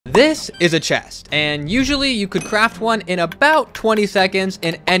This is a chest, and usually you could craft one in about 20 seconds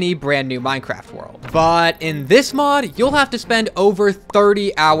in any brand new Minecraft world. But in this mod, you'll have to spend over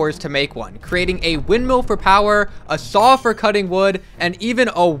 30 hours to make one, creating a windmill for power, a saw for cutting wood, and even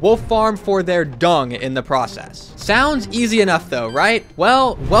a wolf farm for their dung in the process. Sounds easy enough though, right?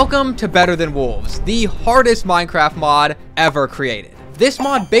 Well, welcome to Better Than Wolves, the hardest Minecraft mod ever created. This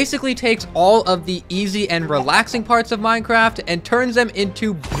mod basically takes all of the easy and relaxing parts of Minecraft and turns them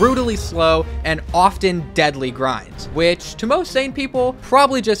into brutally slow and often deadly grinds, which to most sane people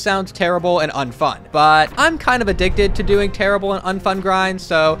probably just sounds terrible and unfun. But I'm kind of addicted to doing terrible and unfun grinds,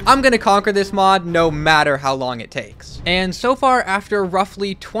 so I'm gonna conquer this mod no matter how long it takes. And so far, after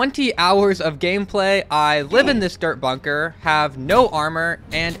roughly 20 hours of gameplay, I live in this dirt bunker, have no armor,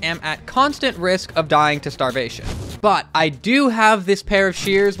 and am at constant risk of dying to starvation. But I do have this pair of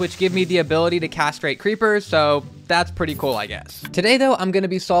shears which give me the ability to castrate creepers, so that's pretty cool, I guess. Today though, I'm going to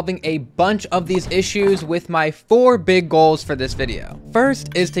be solving a bunch of these issues with my 4 big goals for this video. First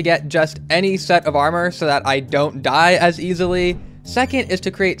is to get just any set of armor so that I don't die as easily. Second is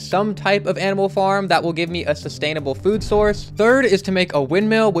to create some type of animal farm that will give me a sustainable food source. Third is to make a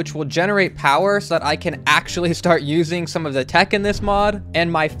windmill which will generate power so that I can actually start using some of the tech in this mod.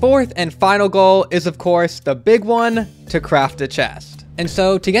 And my 4th and final goal is, of course, the big one, to craft a chest. And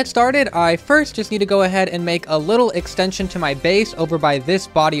so to get started, I first just need to go ahead and make a little extension to my base over by this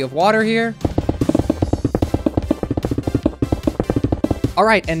body of water here.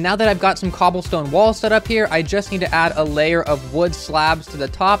 Alright, and now that I've got some cobblestone walls set up here, I just need to add a layer of wood slabs to the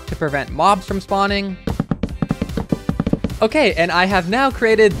top to prevent mobs from spawning. Okay, and I have now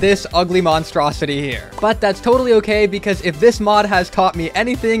created this ugly monstrosity here. But that's totally okay, because if this mod has taught me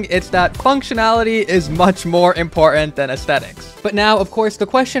anything, it's that functionality is much more important than aesthetics. But now, of course, the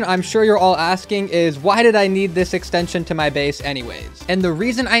question I'm sure you're all asking is, why did I need this extension to my base anyways? And the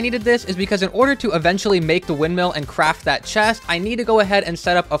reason I needed this is because in order to eventually make the windmill and craft that chest, I need to go ahead and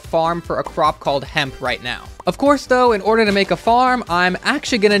set up a farm for a crop called hemp right now. Of course though, in order to make a farm, I'm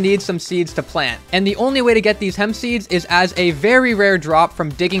actually gonna need some seeds to plant. And the only way to get these hemp seeds is as a very rare drop from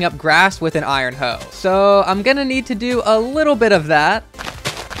digging up grass with an iron hoe. So I'm gonna need to do a little bit of that.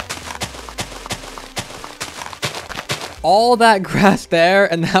 All that grass there,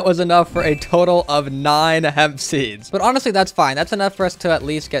 and that was enough for a total of 9 hemp seeds. But honestly, that's fine. That's enough for us to at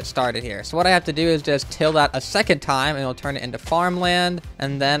least get started here. So what I have to do is just till that a second time, and it'll turn it into farmland,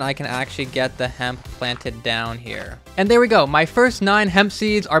 and then I can actually get the hemp planted down here. And there we go. My first 9 hemp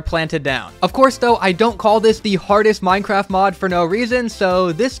seeds are planted down. Of course, though, I don't call this the hardest Minecraft mod for no reason,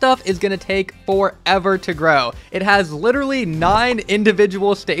 so this stuff is gonna take forever to grow. It has literally 9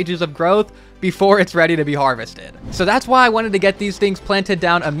 individual stages of growth before it's ready to be harvested. So that's why I wanted to get these things planted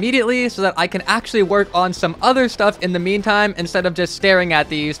down immediately so that I can actually work on some other stuff in the meantime instead of just staring at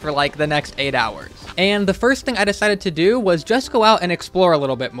these for like the next 8 hours. And the first thing I decided to do was just go out and explore a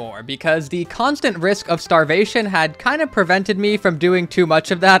little bit more, because the constant risk of starvation had kind of prevented me from doing too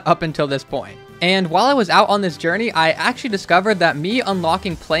much of that up until this point. And while I was out on this journey, I actually discovered that me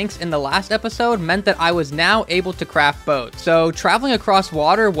unlocking planks in the last episode meant that I was now able to craft boats. So traveling across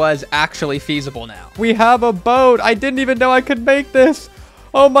water was actually feasible now. We have a boat. I didn't even know I could make this.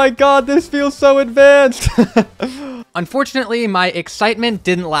 Oh my god, this feels so advanced. Unfortunately, my excitement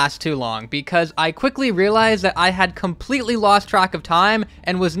didn't last too long, because I quickly realized that I had completely lost track of time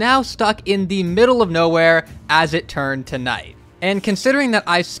and was now stuck in the middle of nowhere as it turned to night. And considering that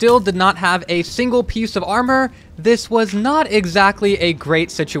I still did not have a single piece of armor, this was not exactly a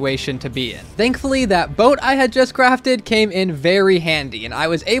great situation to be in. Thankfully, that boat I had just crafted came in very handy, and I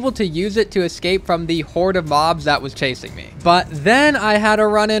was able to use it to escape from the horde of mobs that was chasing me. But then I had a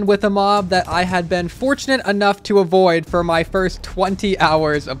run-in with a mob that I had been fortunate enough to avoid for my first 20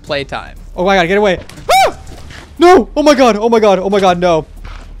 hours of playtime. Oh my god, get away. Ah! No! Oh my god, oh my god, oh my god, no.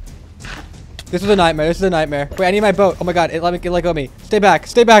 This is a nightmare. This is a nightmare. Wait, I need my boat. Oh my god, let go of me. Stay back,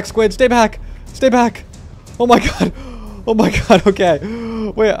 squid, stay back, stay back. Oh my god, oh my god. Okay,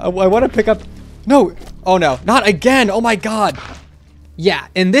 wait, I want to pick up. No, oh no, not again. Oh my god. Yeah,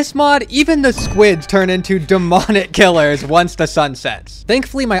 in this mod, even the squids turn into demonic killers once the sun sets.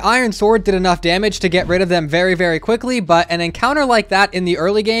 Thankfully, my iron sword did enough damage to get rid of them very, very quickly, but an encounter like that in the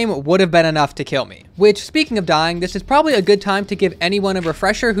early game would have been enough to kill me. Which, speaking of dying, this is probably a good time to give anyone a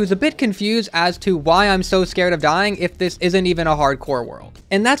refresher who's a bit confused as to why I'm so scared of dying if this isn't even a hardcore world.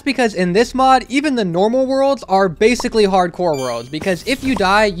 And that's because in this mod, even the normal worlds are basically hardcore worlds, because if you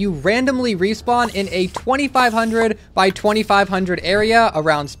die, you randomly respawn in a 2500 by 2500 area area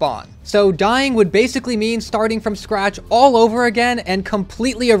around spawn. So dying would basically mean starting from scratch all over again and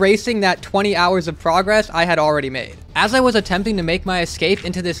completely erasing that 20 hours of progress I had already made. As I was attempting to make my escape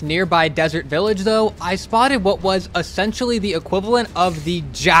into this nearby desert village though, I spotted what was essentially the equivalent of the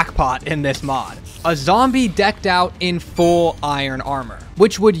jackpot in this mod. A zombie decked out in full iron armor,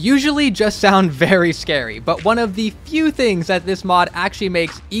 which would usually just sound very scary, but one of the few things that this mod actually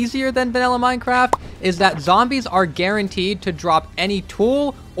makes easier than vanilla Minecraft is that zombies are guaranteed to drop any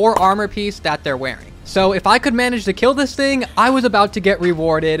tool or armor piece that they're wearing. So if I could manage to kill this thing, I was about to get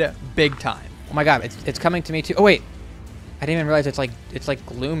rewarded big time. Oh my god, it's coming to me too. Oh wait, I didn't even realize it's like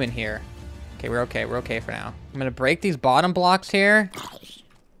gloom in here. Okay, we're okay for now. I'm gonna break these bottom blocks here,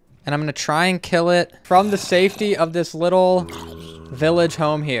 and I'm gonna try and kill it from the safety of this little village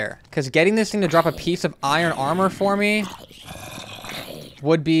home here. Because getting this thing to drop a piece of iron armor for me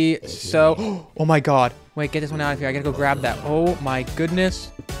would be so... Oh my god. Wait, get this one out of here. I gotta go grab that. Oh my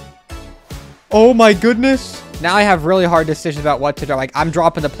goodness. Oh my goodness. Now I have really hard decisions about what to drop. Like, I'm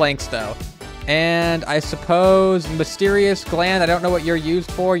dropping the planks though. And I suppose mysterious gland, I don't know what you're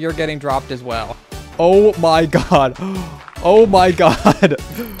used for. You're getting dropped as well. Oh my god. Oh my god.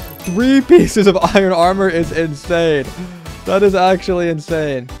 3 pieces of iron armor is insane. That is actually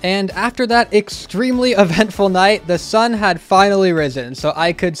insane. And after that extremely eventful night, the sun had finally risen, so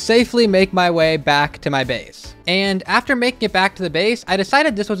I could safely make my way back to my base. And after making it back to the base, I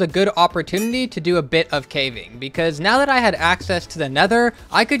decided this was a good opportunity to do a bit of caving, because now that I had access to the nether,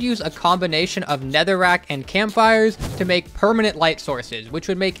 I could use a combination of netherrack and campfires to make permanent light sources, which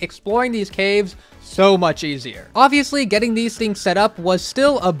would make exploring these caves so much easier. Obviously, getting these things set up was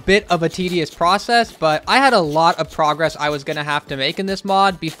still a bit of a tedious process, but I had a lot of progress I was gonna have to make in this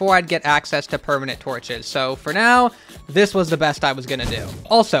mod before I'd get access to permanent torches. So for now, this was the best I was gonna do.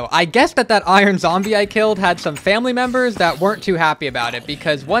 Also, I guessed that iron zombie I killed had some family members that weren't too happy about it,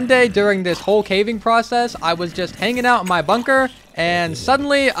 because one day during this whole caving process, I was just hanging out in my bunker, and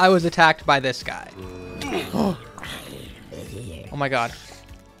suddenly I was attacked by this guy. Oh my god.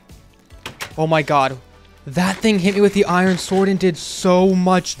 Oh my god. That thing hit me with the iron sword and did so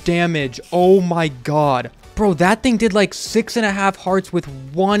much damage. Oh my god. Bro, that thing did like 6.5 hearts with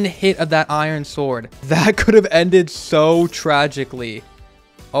 1 hit of that iron sword. That could have ended so tragically.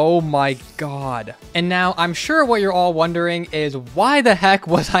 Oh my god. And now I'm sure what you're all wondering is why the heck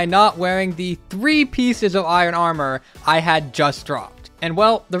was I not wearing the 3 pieces of iron armor I had just dropped? And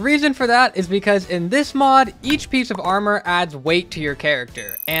well, the reason for that is because in this mod, each piece of armor adds weight to your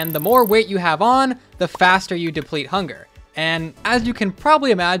character, and the more weight you have on, the faster you deplete hunger. And as you can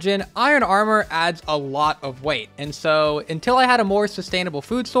probably imagine, iron armor adds a lot of weight, and so until I had a more sustainable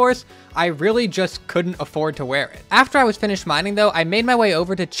food source, I really just couldn't afford to wear it. After I was finished mining though, I made my way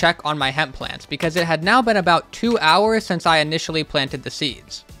over to check on my hemp plants, because it had now been about 2 hours since I initially planted the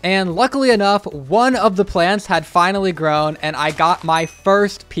seeds. And luckily enough, one of the plants had finally grown and I got my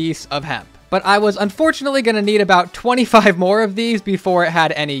first piece of hemp. But I was unfortunately going to need about 25 more of these before it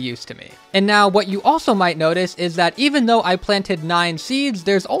had any use to me. And now what you also might notice is that even though I planted 9 seeds,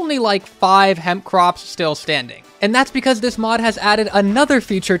 there's only like 5 hemp crops still standing. And that's because this mod has added another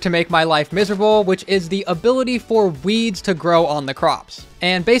feature to make my life miserable, which is the ability for weeds to grow on the crops.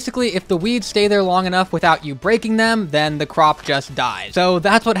 And basically, if the weeds stay there long enough without you breaking them, then the crop just dies. So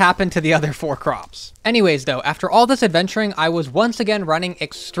that's what happened to the other 4 crops. Anyways though, after all this adventuring, I was once again running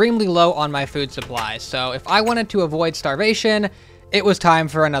extremely low on my food supplies. So if I wanted to avoid starvation, it was time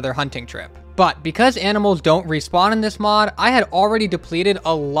for another hunting trip. But because animals don't respawn in this mod, I had already depleted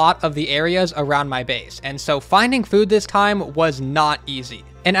a lot of the areas around my base, and so finding food this time was not easy.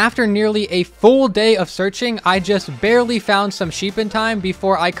 And after nearly a full day of searching, I just barely found some sheep in time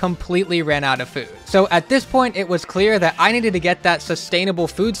before I completely ran out of food. So at this point, it was clear that I needed to get that sustainable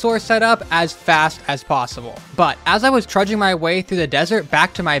food source set up as fast as possible. But as I was trudging my way through the desert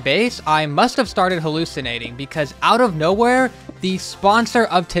back to my base, I must have started hallucinating, because out of nowhere, the sponsor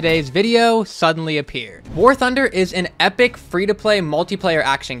of today's video suddenly appeared. War Thunder is an epic free-to-play multiplayer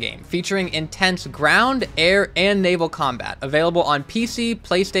action game featuring intense ground, air, and naval combat, available on PC,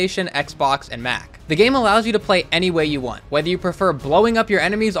 PlayStation, Xbox, and Mac. The game allows you to play any way you want, whether you prefer blowing up your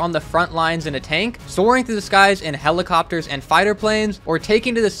enemies on the front lines in a tank, soaring through the skies in helicopters and fighter planes, or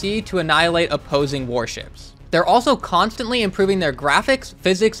taking to the sea to annihilate opposing warships. They're also constantly improving their graphics,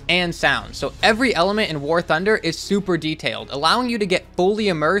 physics, and sound, so every element in War Thunder is super detailed, allowing you to get fully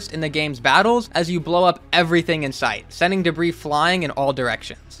immersed in the game's battles as you blow up everything in sight, sending debris flying in all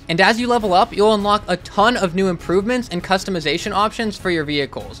directions. And as you level up, you'll unlock a ton of new improvements and customization options for your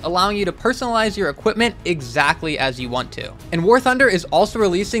vehicles, allowing you to personalize your equipment exactly as you want to. And War Thunder is also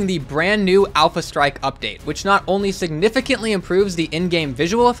releasing the brand new Alpha Strike update, which not only significantly improves the in-game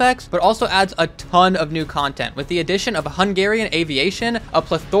visual effects, but also adds a ton of new content with the addition of Hungarian aviation, a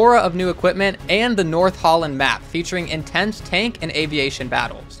plethora of new equipment, and the North Holland map featuring intense tank and aviation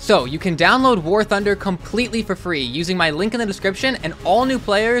battles. So you can download War Thunder completely for free using my link in the description, and all new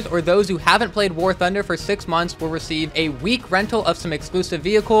players or those who haven't played War Thunder for 6 months will receive a week rental of some exclusive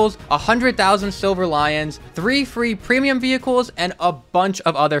vehicles, 100,000 silver lions, 3 free premium vehicles, and a bunch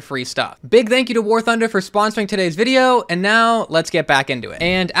of other free stuff. Big thank you to War Thunder for sponsoring today's video, and now let's get back into it.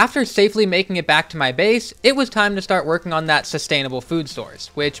 And after safely making it back to my base, it was time to start working on that sustainable food source,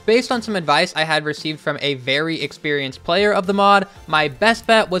 which, based on some advice I had received from a very experienced player of the mod, my best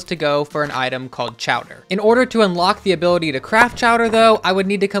bet was to go for an item called chowder. In order to unlock the ability to craft chowder though, I would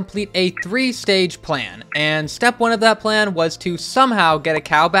need to complete a 3-stage plan, and step 1 of that plan was to somehow get a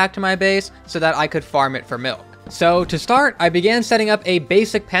cow back to my base so that I could farm it for milk. So to start, I began setting up a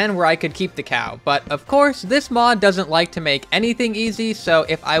basic pen where I could keep the cow, but of course this mod doesn't like to make anything easy, so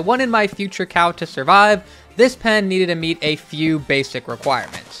if I wanted my future cow to survive, this pen needed to meet a few basic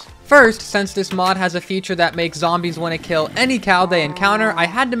requirements. First, since this mod has a feature that makes zombies want to kill any cow they encounter, I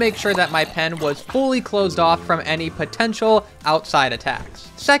had to make sure that my pen was fully closed off from any potential outside attacks.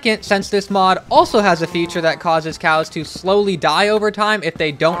 Second, since this mod also has a feature that causes cows to slowly die over time if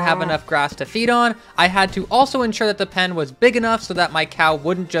they don't have enough grass to feed on, I had to also ensure that the pen was big enough so that my cow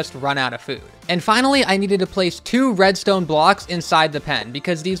wouldn't just run out of food. And finally, I needed to place 2 redstone blocks inside the pen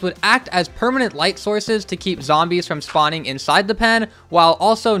because these would act as permanent light sources to keep zombies from spawning inside the pen while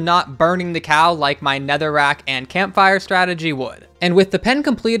also not burning the cow like my netherrack and campfire strategy would. And with the pen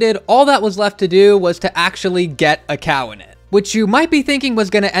completed, all that was left to do was to actually get a cow in it, which you might be thinking was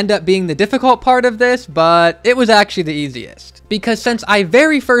going to end up being the difficult part of this, but it was actually the easiest. Because since I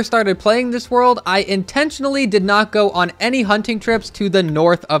very first started playing this world, I intentionally did not go on any hunting trips to the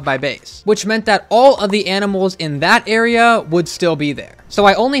north of my base, which meant that all of the animals in that area would still be there. So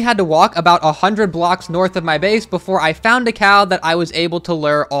I only had to walk about 100 blocks north of my base before I found a cow that I was able to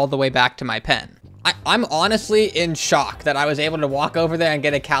lure all the way back to my pen. I'm honestly in shock that I was able to walk over there and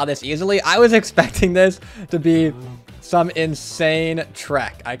get a cow this easily. I was expecting this to be some insane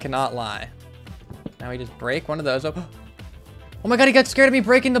trek. I cannot lie. Now we just break one of those. Oh my god, he got scared of me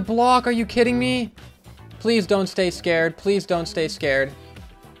breaking the block. Are you kidding me? Please don't stay scared. Please don't stay scared.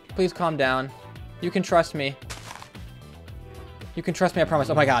 Please calm down. You can trust me. You can trust me, I promise.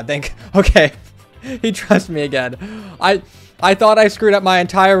 Oh my god, okay. He trusts me again. I thought I screwed up my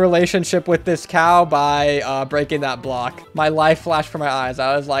entire relationship with this cow by breaking that block. My life flashed from my eyes.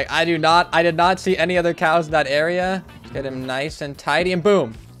 I was like, I did not see any other cows in that area. Let's get him nice and tidy, and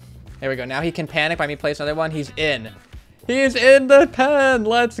boom. There we go. Now he can panic by me placing another one. He's in. He's in the pen.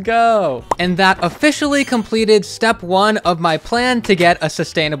 Let's go. And that officially completed step 1 of my plan to get a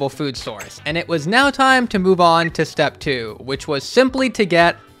sustainable food source. And it was now time to move on to step 2, which was simply to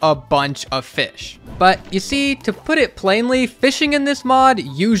get a bunch of fish. But you see, to put it plainly, fishing in this mod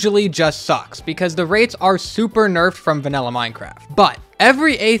usually just sucks because the rates are super nerfed from vanilla Minecraft. But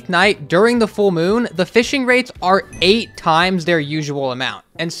every 8th night during the full moon, the fishing rates are 8 times their usual amount.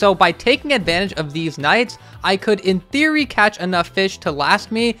 And so by taking advantage of these nights, I could in theory catch enough fish to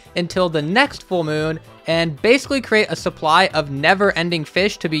last me until the next full moon and basically create a supply of never-ending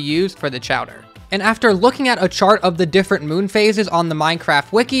fish to be used for the chowder. And after looking at a chart of the different moon phases on the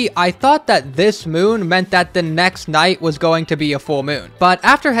Minecraft wiki, I thought that this moon meant that the next night was going to be a full moon. But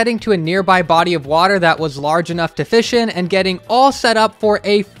after heading to a nearby body of water that was large enough to fish in and getting all set up for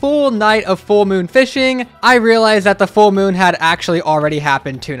a full night of full moon fishing, I realized that the full moon had actually already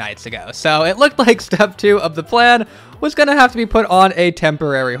happened 2 nights ago. So it looked like step 2 of the plan was gonna have to be put on a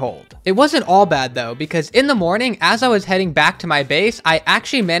temporary hold. It wasn't all bad though, because in the morning, as I was heading back to my base, I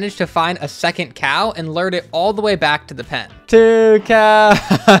actually managed to find a second cow and lured it all the way back to the pen. 2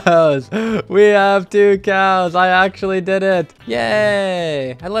 cows! We have 2 cows! I actually did it!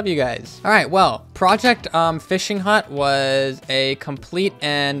 Yay! I love you guys. Alright, well, Project Fishing Hut was a complete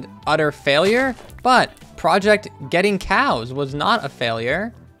and utter failure, but Project Getting Cows was not a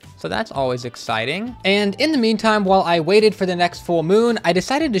failure. So that's always exciting. And in the meantime, while I waited for the next full moon, I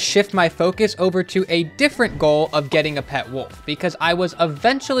decided to shift my focus over to a different goal of getting a pet wolf, because I was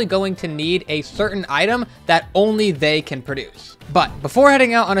eventually going to need a certain item that only they can produce. But before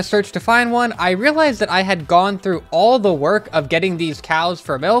heading out on a search to find one, I realized that I had gone through all the work of getting these cows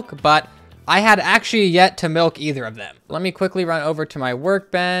for milk, but I had actually yet to milk either of them. Let me quickly run over to my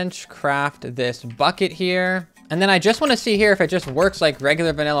workbench, craft this bucket here. And then I just want to see here if it just works like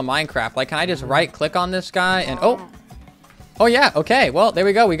regular vanilla Minecraft. Like, can I just right click on this guy and oh yeah, okay. Well, there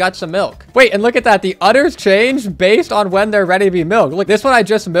we go. We got some milk. Wait, and look at that. The udders change based on when they're ready to be milked. Look, this one I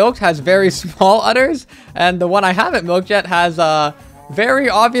just milked has very small udders, and the one I haven't milked yet has very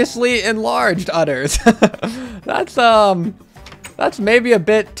obviously enlarged udders. That's maybe a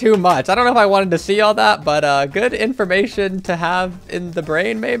bit too much. I don't know if I wanted to see all that, but good information to have in the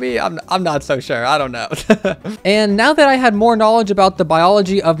brain, maybe? I'm not so sure. I don't know. And now that I had more knowledge about the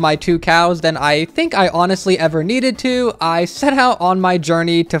biology of my 2 cows than I think I honestly ever needed to, I set out on my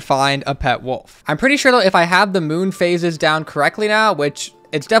journey to find a pet wolf. I'm pretty sure, though, if I have the moon phases down correctly now, which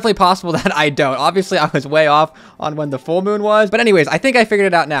it's definitely possible that I don't. Obviously, I was way off on when the full moon was. But anyways, I think I figured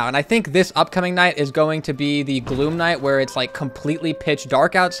it out now. And I think this upcoming night is going to be the gloom night where it's like completely pitch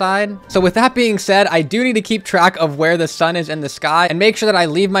dark outside. So with that being said, I do need to keep track of where the sun is in the sky and make sure that I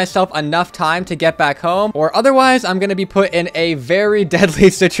leave myself enough time to get back home, or otherwise I'm going to be put in a very deadly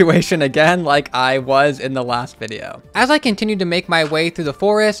situation again, like I was in the last video. As I continued to make my way through the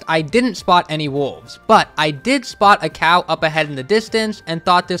forest, I didn't spot any wolves, but I did spot a cow up ahead in the distance and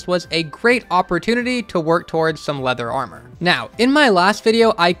thought this was a great opportunity to work towards some leather armor. Now, in my last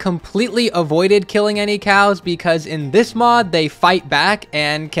video, I completely avoided killing any cows because in this mod, they fight back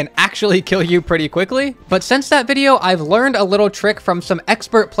and can actually kill you pretty quickly. But since that video, I've learned a little trick from some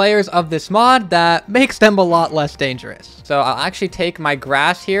expert players of this mod that makes them a lot less dangerous. So I'll actually take my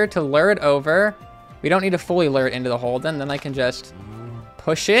grass here to lure it over. We don't need to fully lure it into the hole, then I can just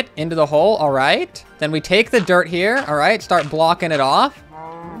push it into the hole. All right. Then we take the dirt here. All right. Start blocking it off.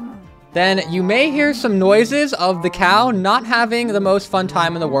 Then you may hear some noises of the cow not having the most fun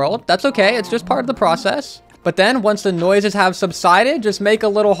time in the world. That's okay. It's just part of the process. But then once the noises have subsided, just make a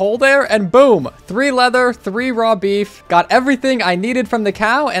little hole there and boom, 3 leather, 3 raw beef, got everything I needed from the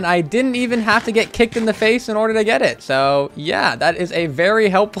cow, and I didn't even have to get kicked in the face in order to get it. So yeah, that is a very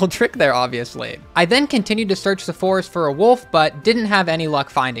helpful trick there, obviously. I then continued to search the forest for a wolf, but didn't have any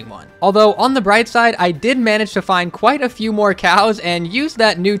luck finding one. Although on the bright side, I did manage to find quite a few more cows and use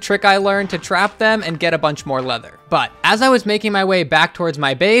that new trick I learned to trap them and get a bunch more leather. But as I was making my way back towards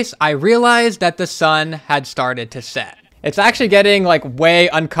my base, I realized that the sun had started to set. It's actually getting like way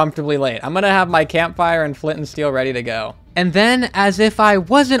uncomfortably late. I'm gonna have my campfire and flint and steel ready to go. And then, as if I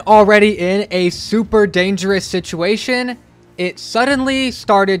wasn't already in a super dangerous situation, it suddenly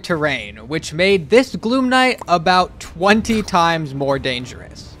started to rain, which made this gloom night about 20 times more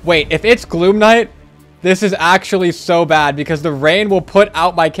dangerous. Wait, if it's gloom night, this is actually so bad because the rain will put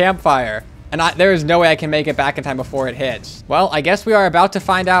out my campfire. And there is no way I can make it back in time before it hits. Well, I guess we are about to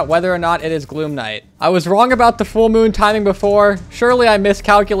find out whether or not it is gloom night. I was wrong about the full moon timing before. Surely I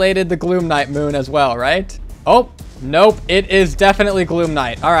miscalculated the gloom night moon as well, right? Oh, nope. It is definitely gloom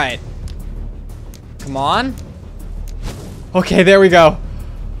night. All right. Come on. Okay, there we go.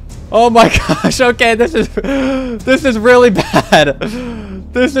 Oh my gosh. Okay, this is really bad.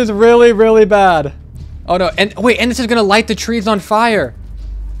 This is really, really bad. Oh no. And wait, and this is gonna light the trees on fire.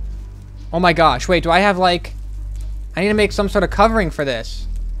 Oh my gosh, wait, do I have like... I need to make some sort of covering for this.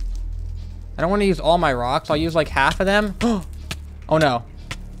 I don't want to use all my rocks. I'll use like half of them. Oh no.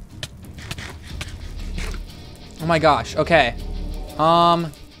 Oh my gosh, okay.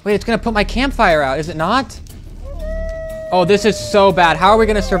 Wait, it's gonna put my campfire out, is it not? Oh, this is so bad. How are we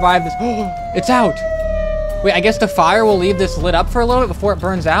gonna survive this? Oh, it's out. Wait, I guess the fire will leave this lit up for a little bit before it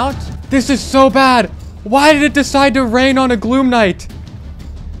burns out? This is so bad. Why did it decide to rain on a gloom night?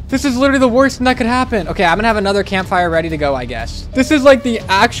 This is literally the worst thing that could happen. Okay, I'm gonna have another campfire ready to go, I guess. This is like the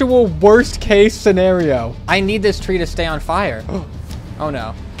actual worst case scenario. I need this tree to stay on fire. Oh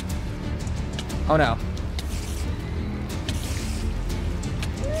no. Oh no.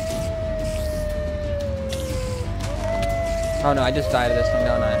 Oh no, I just died of this thing,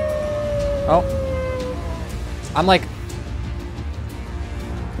 don't I? Oh. I'm like...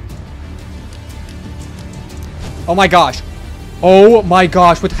 Oh my gosh. Oh my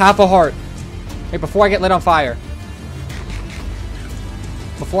gosh, with half a heart. Wait, before I get lit on fire.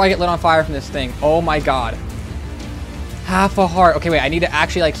 Before I get lit on fire from this thing. Oh my god. Half a heart. Okay, wait, I need to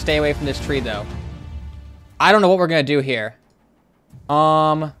actually like stay away from this tree though. I don't know what we're gonna do here.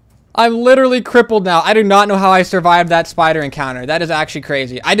 I'm literally crippled now. I do not know how I survived that spider encounter. That is actually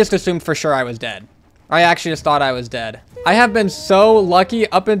crazy. I just assumed for sure I was dead. I actually just thought I was dead. I have been so lucky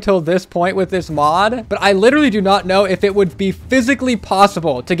up until this point with this mod, but I literally do not know if it would be physically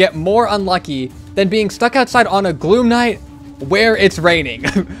possible to get more unlucky than being stuck outside on a gloom night where it's raining.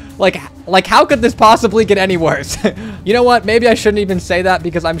 like how could this possibly get any worse? You know what? Maybe I shouldn't even say that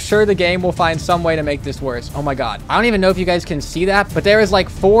because I'm sure the game will find some way to make this worse. Oh my god. I don't even know if you guys can see that, but there is like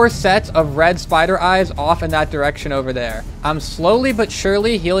 4 sets of red spider eyes off in that direction over there. I'm slowly but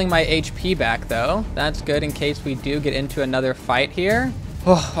surely healing my HP back though. That's good in case we do get into another fight here.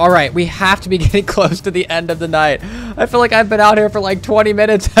 Oh, all right, we have to be getting close to the end of the night. I feel like I've been out here for like 20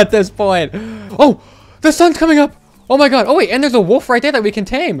 minutes at this point. Oh, the sun's coming up. Oh my god. Oh wait, and there's a wolf right there that we can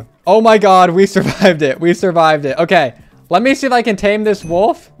tame. Oh my god, we survived it. We survived it. Okay, let me see if I can tame this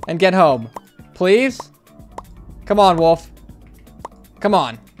wolf and get home. Please? Come on, wolf. Come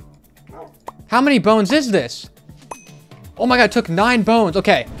on. How many bones is this? Oh my god, it took 9 bones.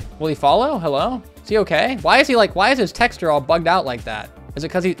 Okay, will he follow? Hello? Is he okay? Why is his texture all bugged out like that? Is it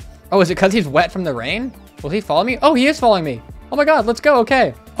because he's wet from the rain? Will he follow me? Oh, he is following me. Oh my god, let's go.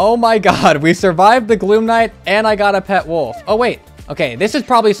 Okay. Oh my god, we survived the gloom night and I got a pet wolf. Oh wait. Okay, this is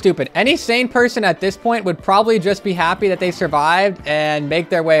probably stupid. Any sane person at this point would probably just be happy that they survived and make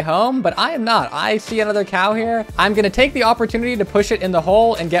their way home, but I am not. I see another cow here. I'm gonna take the opportunity to push it in the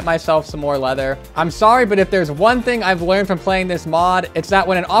hole and get myself some more leather. I'm sorry, but if there's one thing I've learned from playing this mod, it's that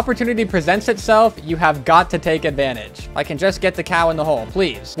when an opportunity presents itself, you have got to take advantage. I can just get the cow in the hole,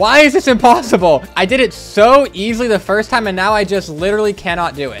 please. Why is this impossible? I did it so easily the first time and now I just literally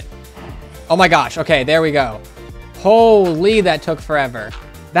cannot do it. Oh my gosh, okay, there we go. Holy, that took forever.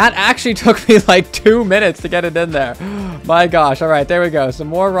 That actually took me like 2 minutes to get it in there. My gosh. All right, there we go. Some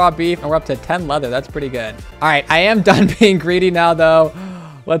more raw beef and we're up to 10 leather. That's pretty good. All right, I am done being greedy now though.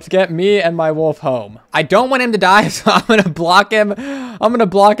 Let's get me and my wolf home. I don't want him to die, so I'm gonna block him. I'm gonna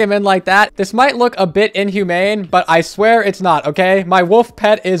block him in like that. This might look a bit inhumane, but I swear it's not, okay? My wolf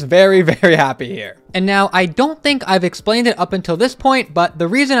pet is very, very happy here. And now, I don't think I've explained it up until this point, but the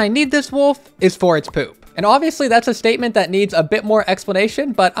reason I need this wolf is for its poop. And obviously, that's a statement that needs a bit more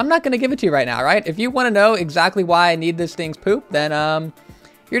explanation, but I'm not gonna give it to you right now, right? If you wanna know exactly why I need this thing's poop, then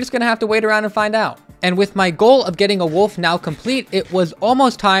you're just gonna have to wait around and find out. And with my goal of getting a wolf now complete, it was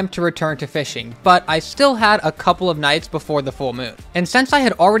almost time to return to fishing, but I still had a couple of nights before the full moon. And since I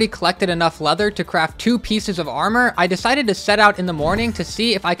had already collected enough leather to craft 2 pieces of armor, I decided to set out in the morning to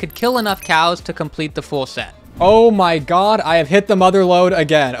see if I could kill enough cows to complete the full set. Oh my god, I have hit the mother lode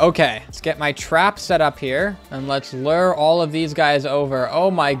again. Okay, let's get my trap set up here and let's lure all of these guys over. Oh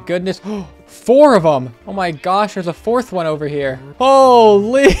my goodness. 4 of them. Oh my gosh, there's a 4th one over here.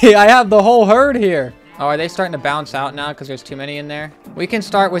 Holy, I have the whole herd here. Oh, are they starting to bounce out now because there's too many in there? We can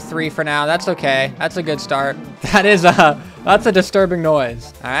start with 3 for now. That's okay. That's a good start. That's a disturbing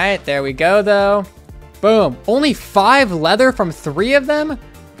noise. All right, there we go though. Boom. Only 5 leather from 3 of them?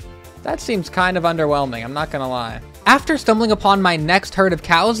 That seems kind of underwhelming, I'm not gonna lie. After stumbling upon my next herd of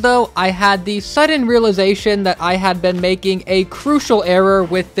cows though, I had the sudden realization that I had been making a crucial error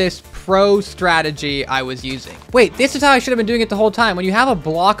with this pro strategy I was using. Wait, this is how I should have been doing it the whole time. When you have a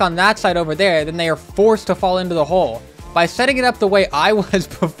block on that side over there, then they are forced to fall into the hole. By setting it up the way I was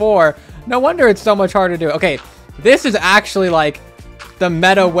before, no wonder it's so much harder to do. Okay, this is actually like the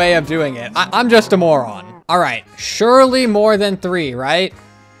meta way of doing it. I'm just a moron. All right, surely more than 3, right?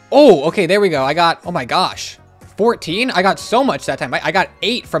 Oh, okay, there we go. I got, oh my gosh, 14? I got so much that time. I got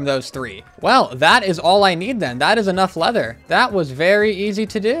 8 from those 3. Well, that is all I need then. That is enough leather. That was very easy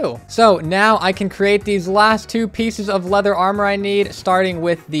to do. So now I can create these last 2 pieces of leather armor I need, starting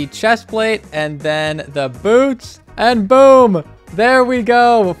with the chest plate and then the boots, and boom. There we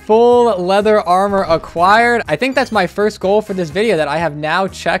go, full leather armor acquired. I think that's my first goal for this video that I have now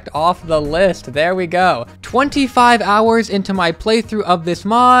checked off the list. There we go. 25 hours into my playthrough of this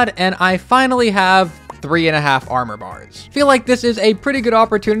mod, and I finally have 3.5 armor bars. Feel like this is a pretty good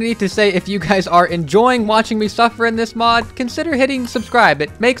opportunity to say if you guys are enjoying watching me suffer in this mod, consider hitting subscribe.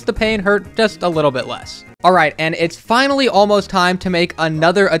 It makes the pain hurt just a little bit less. Alright, and it's finally almost time to make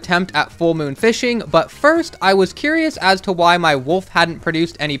another attempt at full moon fishing, but first, I was curious as to why my wolf hadn't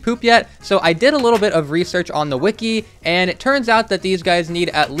produced any poop yet, so I did a little bit of research on the wiki, and it turns out that these guys need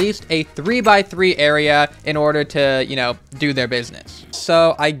at least a 3x3 area in order to, you know, do their business.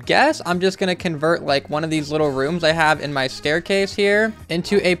 So I guess I'm just gonna convert like one of these little rooms I have in my staircase here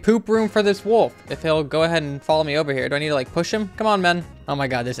into a poop room for this wolf. If he'll go ahead and follow me over here. Do I need to like push him? Come on, man. Oh my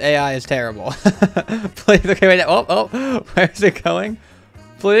god, this AI is terrible. Please, okay, wait, oh, where's it going?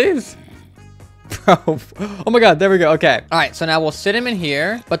 Please? Bro, oh my god, there we go. Okay. All right, so now we'll sit him in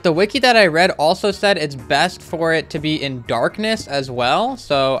here. But the wiki that I read also said it's best for it to be in darkness as well.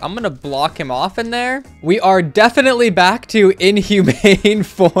 So I'm gonna block him off in there. We are definitely back to inhumane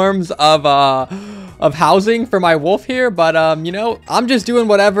forms of housing for my wolf here, but you know, I'm just doing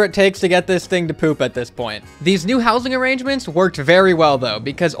whatever it takes to get this thing to poop at this point. These new housing arrangements worked very well though,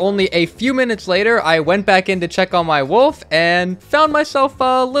 because only a few minutes later, I went back in to check on my wolf and found myself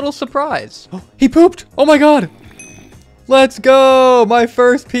a little surprise. He pooped! Oh my god! Let's go! My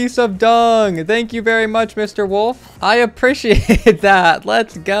first piece of dung! Thank you very much, Mr. Wolf. I appreciate that.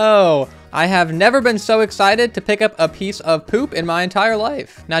 Let's go! I have never been so excited to pick up a piece of poop in my entire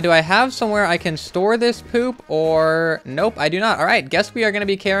life. Now, do I have somewhere I can store this poop or... Nope, I do not. All right, guess we are going to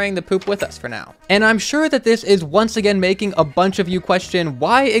be carrying the poop with us for now. And I'm sure that this is once again making a bunch of you question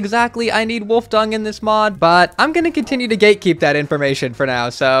why exactly I need wolf dung in this mod, but I'm going to continue to gatekeep that information for now.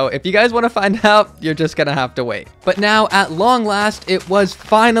 So if you guys want to find out, you're just going to have to wait. But now, at long last, it was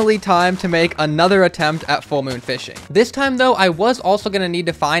finally time to make another attempt at full moon fishing. This time, though, I was also going to need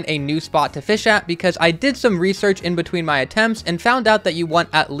to find a new spot to fish at because I did some research in between my attempts and found out that you want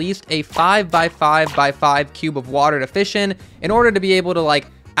at least a 5x5x5 cube of water to fish in order to be able to like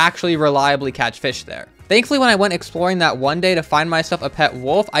actually reliably catch fish there. Thankfully, when I went exploring that one day to find myself a pet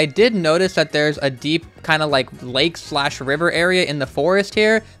wolf, I did notice that there's a deep kind of like lake/river area in the forest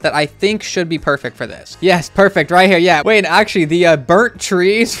here that I think should be perfect for this. Yes, perfect right here. Yeah. Wait, actually, the burnt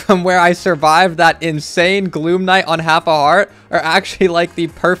trees from where I survived that insane gloom night on Half a Heart are actually like the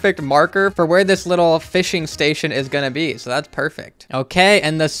perfect marker for where this little fishing station is going to be. So that's perfect. Okay,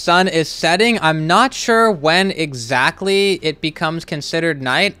 and the sun is setting. I'm not sure when exactly it becomes considered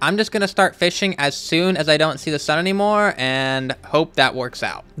night. I'm just going to start fishing as soon as I don't see the sun anymore and hope that works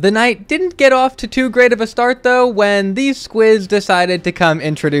out. The night didn't get off to too great of a start though when these squids decided to come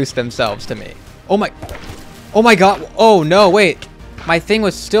introduce themselves to me. Oh my god. Oh no, wait. My thing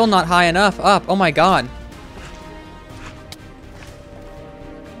was still not high enough up. Oh my god.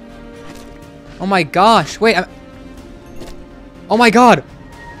 Oh my gosh. Wait. Oh my god.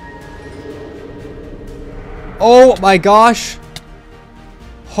 Oh my gosh.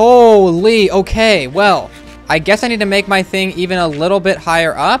 Holy. Okay, well, I guess I need to make my thing even a little bit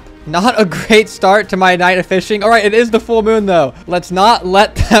higher up. Not a great start to my night of fishing. All right, it is the full moon though. Let's not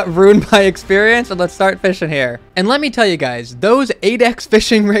let that ruin my experience and let's start fishing here. And let me tell you guys, those 8x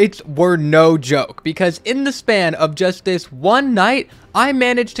fishing rates were no joke because in the span of just this one night, I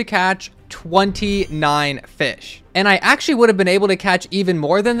managed to catch 29 fish. And I actually would have been able to catch even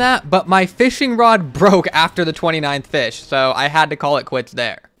more than that, but my fishing rod broke after the 29th fish, so I had to call it quits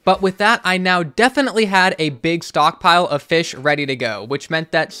there. But with that, I now definitely had a big stockpile of fish ready to go, which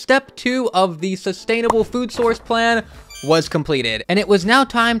meant that step 2 of the sustainable food source plan was completed. And it was now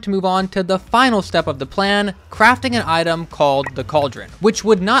time to move on to the final step of the plan, crafting an item called the cauldron, which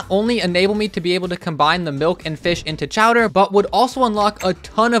would not only enable me to be able to combine the milk and fish into chowder, but would also unlock a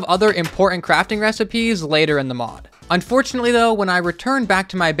ton of other important crafting recipes later in the mod. Unfortunately though, when I returned back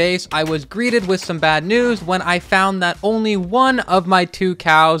to my base, I was greeted with some bad news when I found that only one of my 2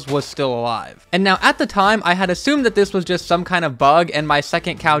 cows was still alive. And now at the time, I had assumed that this was just some kind of bug and my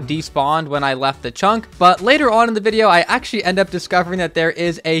second cow despawned when I left the chunk, but later on in the video, I actually end up discovering that there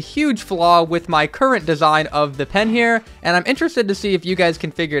is a huge flaw with my current design of the pen here, and I'm interested to see if you guys can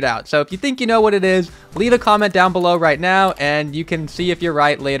figure it out. So if you think you know what it is, leave a comment down below right now, and you can see if you're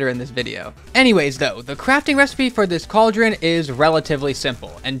right later in this video. Anyways though, the crafting recipe for this cauldron is relatively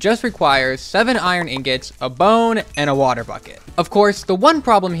simple and just requires 7 iron ingots, a bone, and a water bucket. Of course, the one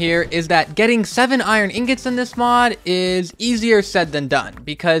problem here is that getting 7 iron ingots in this mod is easier said than done,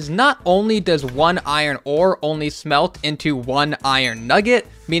 because not only does 1 iron ore only smelt into 1 iron nugget,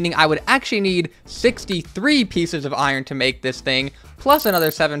 meaning I would actually need 63 pieces of iron to make this thing, plus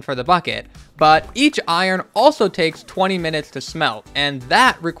another 7 for the bucket, but each iron also takes 20 minutes to smelt, and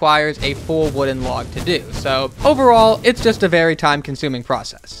that requires a full wooden log to do. So overall, it's just a very time-consuming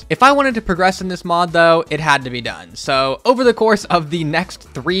process. If I wanted to progress in this mod though, it had to be done. So over the course of the next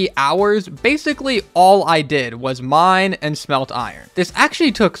 3 hours, basically all I did was mine and smelt iron. This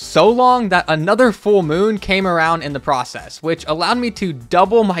actually took so long that another full moon came around in the process, which allowed me to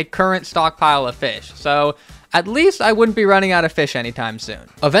double my current stockpile of fish. So at least I wouldn't be running out of fish anytime soon.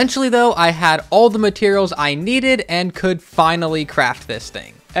 Eventually though, I had all the materials I needed and could finally craft this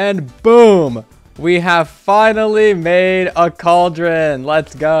thing. And boom! We have finally made a cauldron.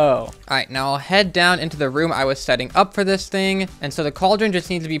 Let's go. All right, now I'll head down into the room I was setting up for this thing. And so the cauldron just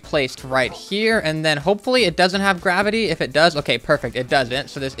needs to be placed right here. And then hopefully it doesn't have gravity. If it does, okay, perfect. It doesn't.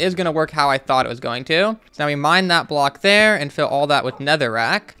 So this is going to work how I thought it was going to. So now we mine that block there and fill all that with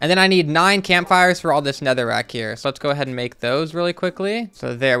netherrack. And then I need 9 campfires for all this netherrack here. So let's go ahead and make those really quickly.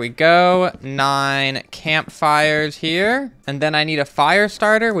 So there we go. 9 campfires here. And then I need a fire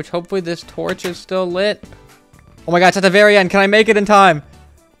starter, which hopefully this torch is still lit. Oh my god, it's at the very end. Can I make it in time?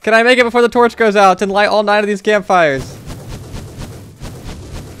 Can I make it before the torch goes out and light all 9 of these campfires?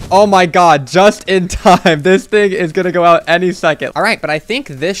 Oh my god, just in time. This thing is gonna go out any second. All right, but I think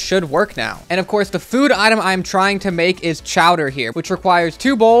this should work now. And of course, the food item I'm trying to make is chowder here, which requires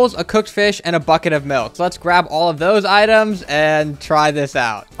 2 bowls, a cooked fish, and a bucket of milk. So let's grab all of those items and try this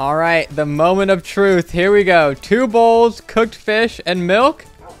out. All right, the moment of truth. Here we go. 2 bowls, cooked fish, and milk.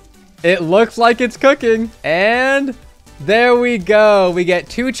 It looks like it's cooking. And there we go. We get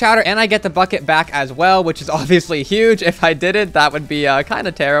 2 chowder and I get the bucket back as well, which is obviously huge. If I didn't, that would be kind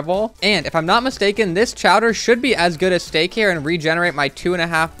of terrible. And if I'm not mistaken, this chowder should be as good as steak here and regenerate my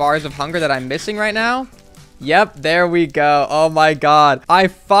 2.5 bars of hunger that I'm missing right now. Yep, there we go. Oh my god. I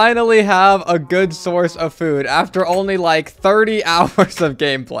finally have a good source of food after only like 30 hours of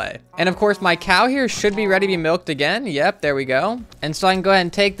gameplay. And of course, my cow here should be ready to be milked again. Yep, there we go. And so I can go ahead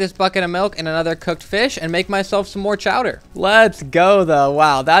and take this bucket of milk and another cooked fish and make myself some more chowder. Let's go though.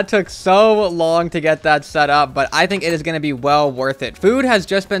 Wow, that took so long to get that set up, but I think it is going to be well worth it. Food has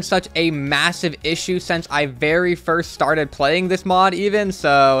just been such a massive issue since I very first started playing this mod even,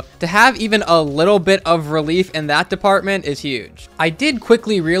 so to have even a little bit of relief in that department is huge. I did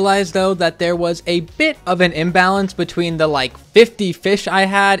quickly realize though that there was a bit of an imbalance between the like 50 fish I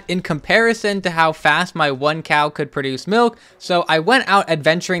had in comparison to how fast my 1 cow could produce milk, so I went out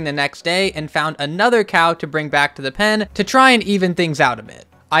adventuring the next day and found another cow to bring back to the pen to try and even things out a bit.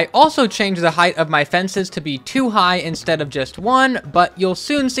 I also changed the height of my fences to be 2 high instead of just 1, but you'll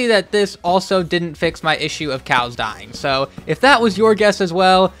soon see that this also didn't fix my issue of cows dying, so if that was your guess as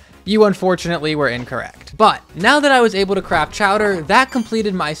well, you unfortunately were incorrect. But now that I was able to craft chowder, that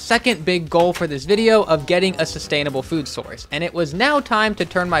completed my second big goal for this video of getting a sustainable food source, and it was now time to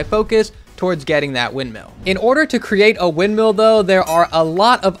turn my focus towards getting that windmill. In order to create a windmill though, there are a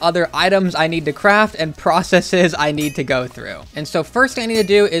lot of other items I need to craft and processes I need to go through. And so first thing I need to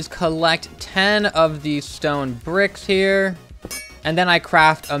do is collect 10 of these stone bricks here. And then I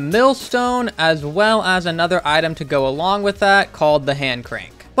craft a millstone as well as another item to go along with that called the hand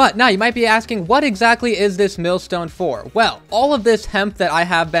crank. But now you might be asking, what exactly is this millstone for? Well, all of this hemp that I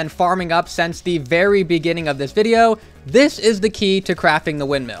have been farming up since the very beginning of this video, this is the key to crafting the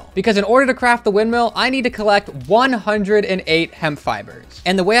windmill. Because in order to craft the windmill, I need to collect 108 hemp fibers.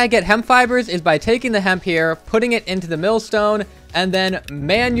 And the way I get hemp fibers is by taking the hemp here, putting it into the millstone, and then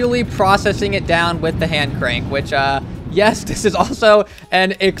manually processing it down with the hand crank, which, yes, this is also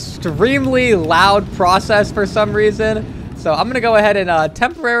an extremely loud process for some reason. So I'm going to go ahead and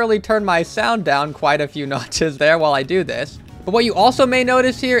temporarily turn my sound down quite a few notches there while I do this. But what you also may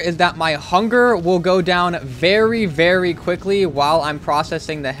notice here is that my hunger will go down very, very quickly while I'm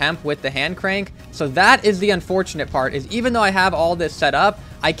processing the hemp with the hand crank. So that is the unfortunate part, is even though I have all this set up,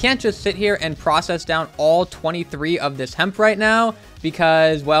 I can't just sit here and process down all 23 of this hemp right now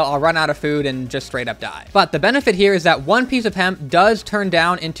because, well, I'll run out of food and just straight up die. But the benefit here is that 1 piece of hemp does turn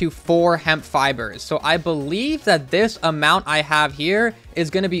down into 4 hemp fibers. So I believe that this amount I have here is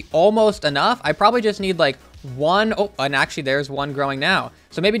going to be almost enough. I probably just need like 1, oh, and actually there's 1 growing now.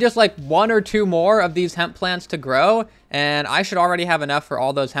 So maybe just like 1 or 2 more of these hemp plants to grow, and I should already have enough for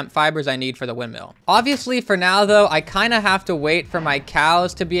all those hemp fibers I need for the windmill. Obviously, for now though, I kind of have to wait for my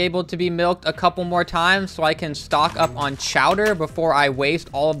cows to be able to be milked a couple more times so I can stock up on chowder before I waste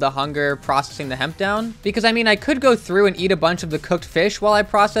all of the hunger processing the hemp down. Because I mean, I could go through and eat a bunch of the cooked fish while I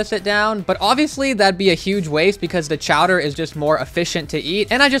process it down, but obviously that'd be a huge waste because the chowder is just more efficient to eat.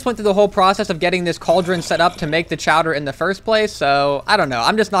 And I just went through the whole process of getting this cauldron set up to make the chowder in the first place, so I don't know.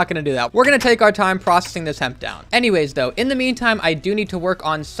 I'm just not going to do that. We're going to take our time processing this hemp down. Anyways though, in the meantime, I do need to work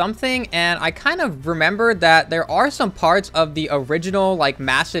on something, and I kind of remembered that there are some parts of the original like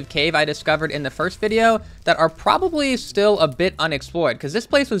massive cave I discovered in the first video that are probably still a bit unexplored, because this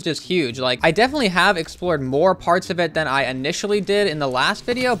place was just huge. Like, I definitely have explored more parts of it than I initially did in the last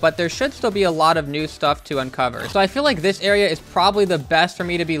video, but there should still be a lot of new stuff to uncover. So I feel like this area is probably the best for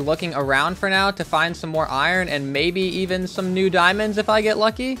me to be looking around for now to find some more iron and maybe even some new diamonds if I get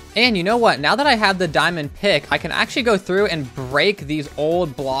lucky. And you know what? Now that I have the diamond pick, I can actually go through and break these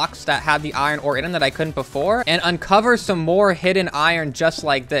old blocks that had the iron ore in them that I couldn't before and uncover some more hidden iron just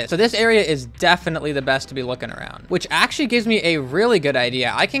like this. So this area is definitely the best to be looking around, which actually gives me a really good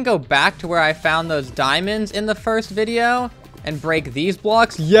idea. I can go back to where I found those diamonds in the first video and break these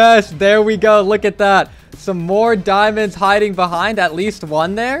blocks. Yes, there we go. Look at that. Some more diamonds hiding behind at least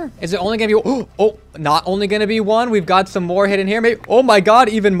one there. Is it only gonna be, oh, not only gonna be one. We've got some more hidden here. Maybe, oh my God,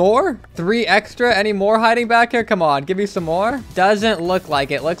 even more? 3 extra, any more hiding back here? Come on, give me some more. Doesn't look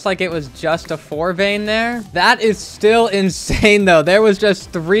like it. Looks like it was just a 4 vein there. That is still insane though. There was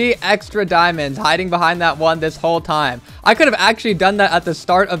just 3 extra diamonds hiding behind that one this whole time. I could have actually done that at the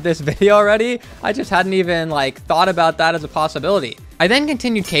start of this video already. I just hadn't even like thought about that as a possibility. I then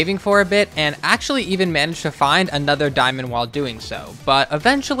continued caving for a bit and actually even managed to find another diamond while doing so. But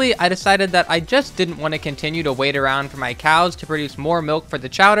eventually I decided that I just didn't want to continue to wait around for my cows to produce more milk for the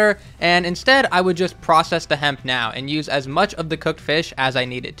chowder, and instead I would just process the hemp now and use as much of the cooked fish as I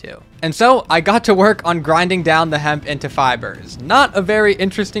needed to. And so I got to work on grinding down the hemp into fibers. Not a very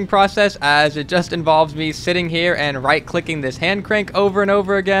interesting process, as it just involves me sitting here and right-clicking this hand crank over and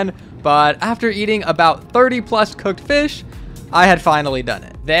over again, but after eating about 30 plus cooked fish, I had finally done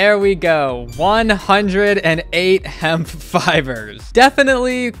it. There we go, 108 hemp fibers.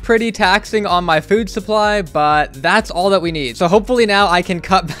 Definitely pretty taxing on my food supply, but that's all that we need. So hopefully now I can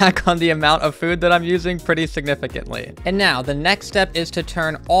cut back on the amount of food that I'm using pretty significantly. And now the next step is to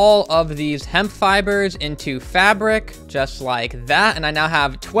turn all of these hemp fibers into fabric, just like that. And I now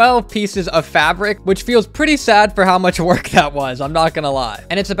have 12 pieces of fabric, which feels pretty sad for how much work that was, I'm not gonna lie.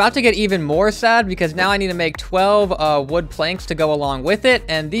 And it's about to get even more sad because now I need to make 12 wood planks to go along with it,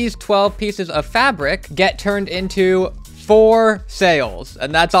 and these 12 pieces of fabric get turned into 4 sails,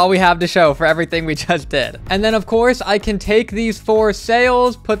 and that's all we have to show for everything we just did. And then of course I can take these 4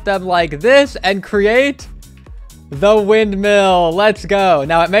 sails, put them like this, and create the windmill. Let's go.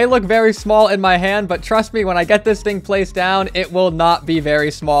 Now it may look very small in my hand, but trust me, when I get this thing placed down, it will not be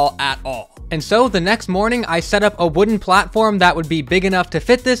very small at all. And so the next morning I set up a wooden platform that would be big enough to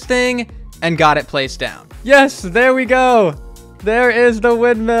fit this thing and got it placed down. Yes, there we go. There is the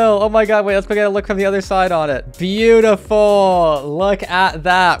windmill. Oh my God, wait, let's go get a look from the other side on it. Beautiful. Look at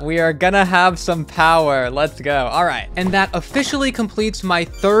that. We are gonna have some power. Let's go. All right. And that officially completes my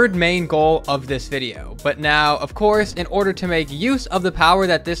 3rd main goal of this video. But now, of course, in order to make use of the power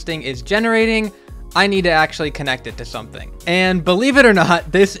that this thing is generating, I need to actually connect it to something. And believe it or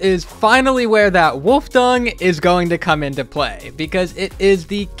not, this is finally where that wolf dung is going to come into play, because it is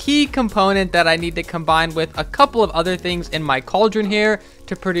the key component that I need to combine with a couple of other things in my cauldron here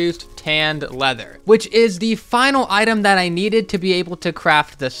to produce tanned leather, which is the final item that I needed to be able to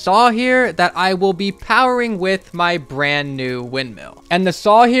craft the saw here that I will be powering with my brand new windmill. And the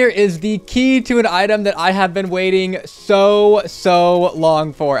saw here is the key to an item that I have been waiting so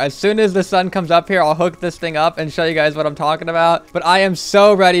long for. As soon as the sun comes up here, I'll hook this thing up and show you guys what I'm talking about. But I am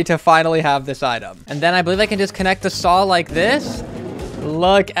so ready to finally have this item. And then I believe I can just connect the saw like this.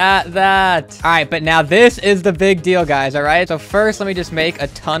 Look at that. All right, but now this is the big deal, guys. All right, so first let me just make a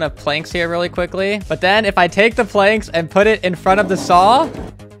ton of planks here really quickly. But then if I take the planks and put it in front of the saw,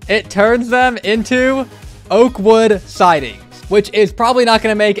 it turns them into oak wood sidings, which is probably not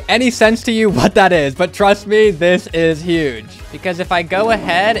going to make any sense to you what that is, but trust me, this is huge. Because if I go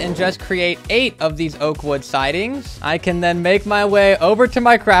ahead and just create 8 of these oak wood sidings, I can then make my way over to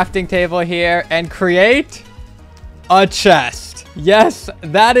my crafting table here and create a chest. Yes,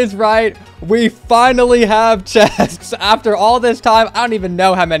 that is right. We finally have chests after all this time. I don't even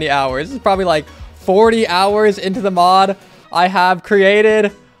know how many hours. This is probably like 40 hours into the mod. I have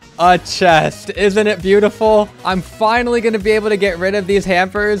created a chest. Isn't it beautiful? I'm finally going to be able to get rid of these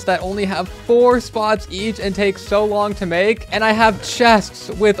hampers that only have 4 spots each and take so long to make. And I have chests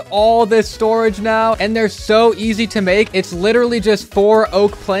with all this storage now, and they're so easy to make. It's literally just 4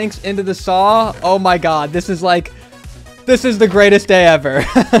 oak planks into the saw. Oh my God, this is the greatest day ever.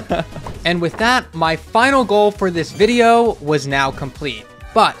 And with that, my final goal for this video was now complete.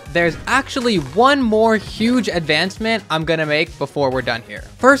 But there's actually one more huge advancement I'm gonna make before we're done here.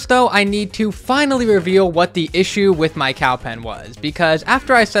 First though, I need to finally reveal what the issue with my cow pen was, because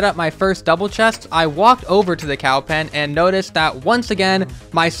after I set up my first double chests, I walked over to the cow pen and noticed that once again,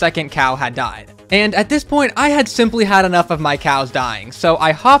 my second cow had died. And at this point, I had simply had enough of my cows dying. So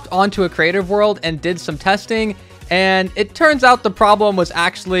I hopped onto a creative world and did some testing. And it turns out the problem was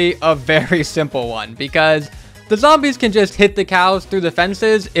actually a very simple one, because the zombies can just hit the cows through the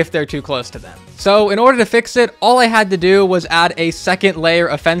fences if they're too close to them. So in order to fix it, all I had to do was add a second layer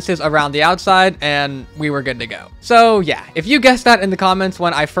of fences around the outside, and we were good to go. So yeah, if you guessed that in the comments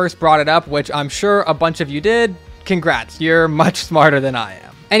when I first brought it up, which I'm sure a bunch of you did, congrats, you're much smarter than I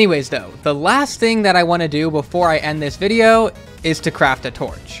am. Anyways though, the last thing that I want to do before I end this video is to craft a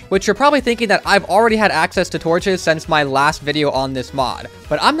torch, which you're probably thinking that I've already had access to torches since my last video on this mod.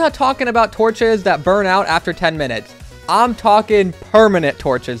 But I'm not talking about torches that burn out after 10 minutes. I'm talking permanent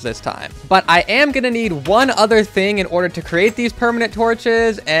torches this time. But I am gonna need one other thing in order to create these permanent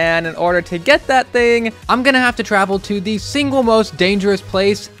torches, and in order to get that thing, I'm gonna have to travel to the single most dangerous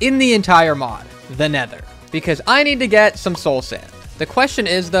place in the entire mod, the Nether, because I need to get some soul sand. The question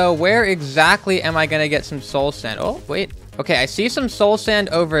is though, where exactly am I gonna get some soul sand? Oh, wait. Okay, I see some soul sand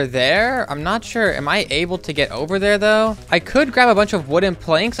over there. I'm not sure. Am I able to get over there though? I could grab a bunch of wooden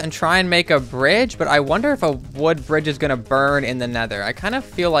planks and try and make a bridge, but I wonder if a wood bridge is gonna burn in the Nether. I kind of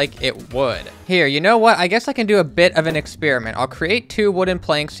feel like it would. Here, you know what? I guess I can do a bit of an experiment. I'll create 2 wooden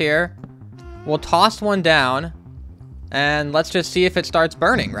planks here. We'll toss one down and let's just see if it starts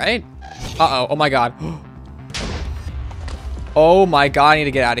burning, right? Uh-oh, oh my God. Oh my God, I need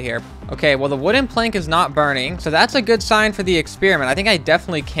to get out of here. Okay, well, the wooden plank is not burning, so that's a good sign for the experiment. I think I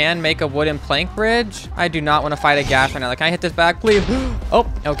definitely can make a wooden plank bridge. I do not want to fight a ghast right now. Like, can I hit this back, please? Oh,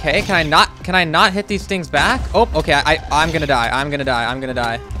 okay. Can I not hit these things back? Oh, okay. I'm gonna die. I'm gonna die. I'm gonna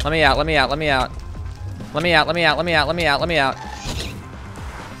die. Let me out. Let me out. Let me out. Let me out. Let me out. Let me out. Let me out. Let me out.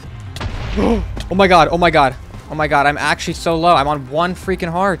 Oh my God. Oh my God. Oh my God, I'm actually so low. I'm on 1 freaking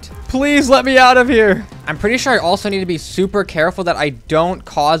heart. Please let me out of here. I'm pretty sure I also need to be super careful that I don't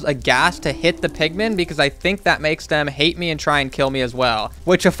cause a ghast to hit the pigmen, because I think that makes them hate me and try and kill me as well.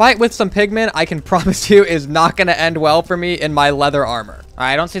 Which, a fight with some pigmen, I can promise you, is not going to end well for me in my leather armor. All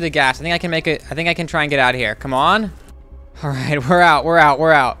right, I don't see the ghast. I think I can make it. I think I can try and get out of here. Come on. All right, we're out. We're out.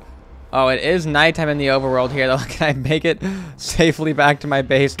 We're out. Oh, it is nighttime in the overworld here, though. Can I make it safely back to my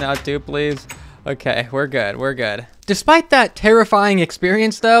base now, too, please? Okay, we're good. We're good. Despite that terrifying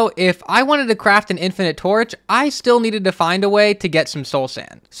experience, though, if I wanted to craft an infinite torch, I still needed to find a way to get some soul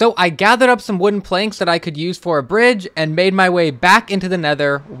sand. So I gathered up some wooden planks that I could use for a bridge and made my way back into the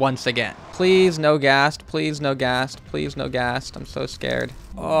Nether once again. Please, no ghast. Please, no ghast. Please, no ghast. I'm so scared.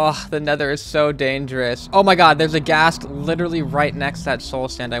 Oh, the Nether is so dangerous. Oh my God, there's a ghast literally right next to that soul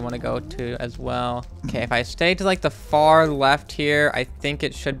sand I want to go to as well. Okay, if I stay to like the far left here, I think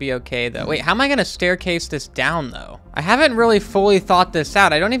it should be okay though. Wait, how am I going to staircase this down though? I haven't really fully thought this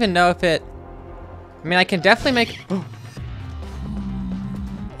out. I don't even know if it... I mean, I can definitely make...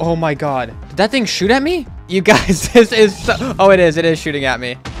 Oh my God. Did that thing shoot at me? You guys, this is so... Oh, it is. It is shooting at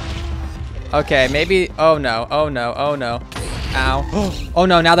me. Okay, maybe... Oh no. Oh no. Oh no. Ow. Oh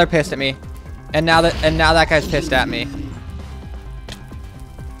no, now they're pissed at me. And now that guy's pissed at me.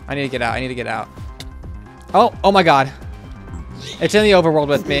 I need to get out. I need to get out. Oh my God. It's in the overworld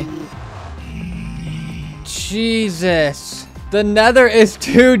with me. Jesus. The Nether is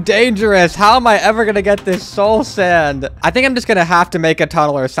too dangerous. How am I ever gonna get this soul sand? I think I'm just gonna have to make a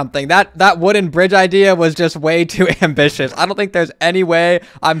tunnel or something. That wooden bridge idea was just way too ambitious. I don't think there's any way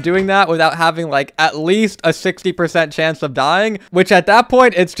I'm doing that without having like at least a 60% chance of dying, which at that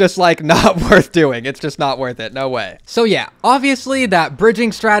point, it's just like not worth doing. It's just not worth it. No way. So yeah, obviously that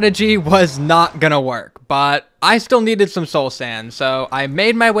bridging strategy was not gonna work, but I still needed some soul sand, so I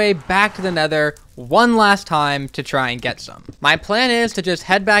made my way back to the Nether one last time to try and get some. My plan is to just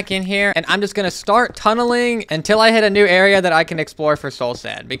head back in here, and I'm just gonna start tunneling until I hit a new area that I can explore for soul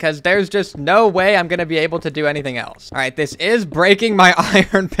sand, because there's just no way I'm gonna be able to do anything else. All right, this is breaking my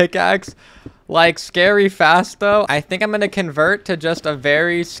iron pickaxe like scary fast though. I think I'm gonna convert to just a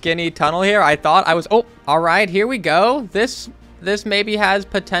very skinny tunnel here. I thought I was... Oh, all right, here we go. This maybe has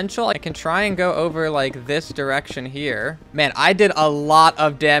potential. I can try and go over like this direction here. Man, I did a lot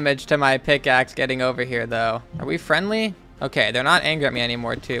of damage to my pickaxe getting over here though. Are we friendly? Okay, they're not angry at me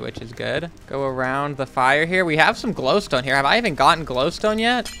anymore too, which is good. Go around the fire here. We have some glowstone here. Have I even gotten glowstone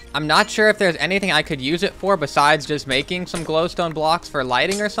yet? I'm not sure if there's anything I could use it for besides just making some glowstone blocks for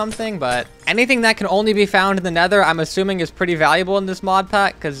lighting or something, but anything that can only be found in the Nether, I'm assuming is pretty valuable in this mod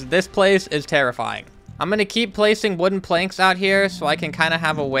pack, because this place is terrifying. I'm gonna keep placing wooden planks out here so I can kind of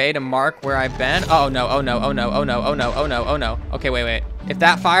have a way to mark where I've been. Oh no, oh no, oh no, oh no, oh no, oh no, oh no. Okay, wait. If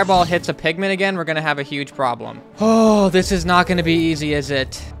that fireball hits a pigman again, we're gonna have a huge problem. Oh, this is not gonna be easy, is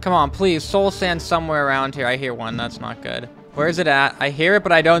it? Come on, please, soul sand somewhere around here. I hear one, that's not good. Where is it at? I hear it,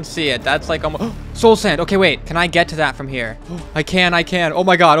 but I don't see it. That's like almost... Soul sand. Okay, wait. Can I get to that from here? I can. Oh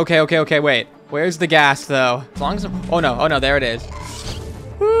my god. Okay, wait. Where's the gas, though? As long as I'm... Oh no, there it is.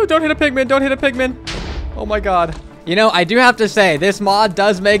 Ooh, don't hit a pigman. Oh my god. You know, I do have to say, this mod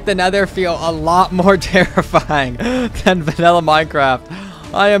does make the Nether feel a lot more terrifying than vanilla Minecraft.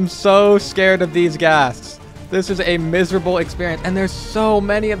 I am so scared of these ghasts. This is a miserable experience, and there's so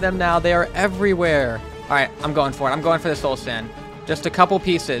many of them now. They are everywhere. All right, I'm going for it. I'm going for the soul sand. Just a couple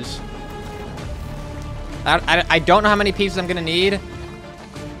pieces. I don't know how many pieces I'm gonna need.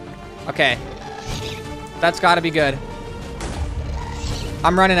 Okay, that's got to be good.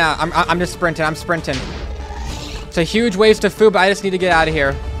 I'm running out. I'm just sprinting. It's a huge waste of food, but I just need to get out of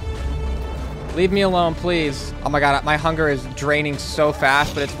here. Leave me alone, please. Oh my god, my hunger is draining so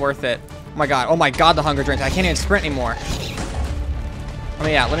fast, but it's worth it. Oh my god, the hunger drains. I can't even sprint anymore. Let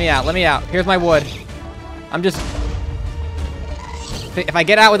me out. Here's my wood. If I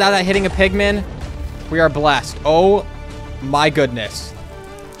get out without that hitting a pigman, we are blessed. Oh my goodness.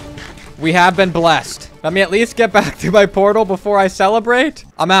 We have been blessed. Let me at least get back to my portal before I celebrate.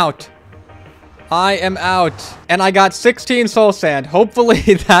 I'm out. I am out. And I got 16 soul sand. Hopefully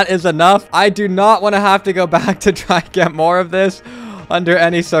that is enough. I do not want to have to go back to try and get more of this under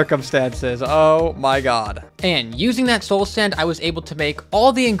any circumstances. Oh my god. And using that soul sand, I was able to make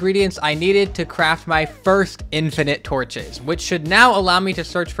all the ingredients I needed to craft my first infinite torches, which should now allow me to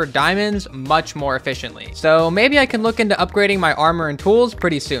search for diamonds much more efficiently. So maybe I can look into upgrading my armor and tools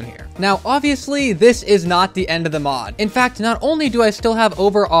pretty soon here. Now, obviously, this is not the end of the mod. In fact, not only do I still have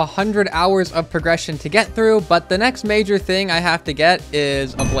over 100 hours of progression to get through, but the next major thing I have to get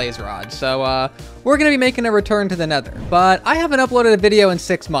is a blaze rod. So, we're going to be making a return to the Nether. But I haven't uploaded a video in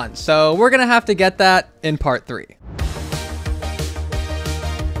 6 months, so we're going to have to get that in part 3.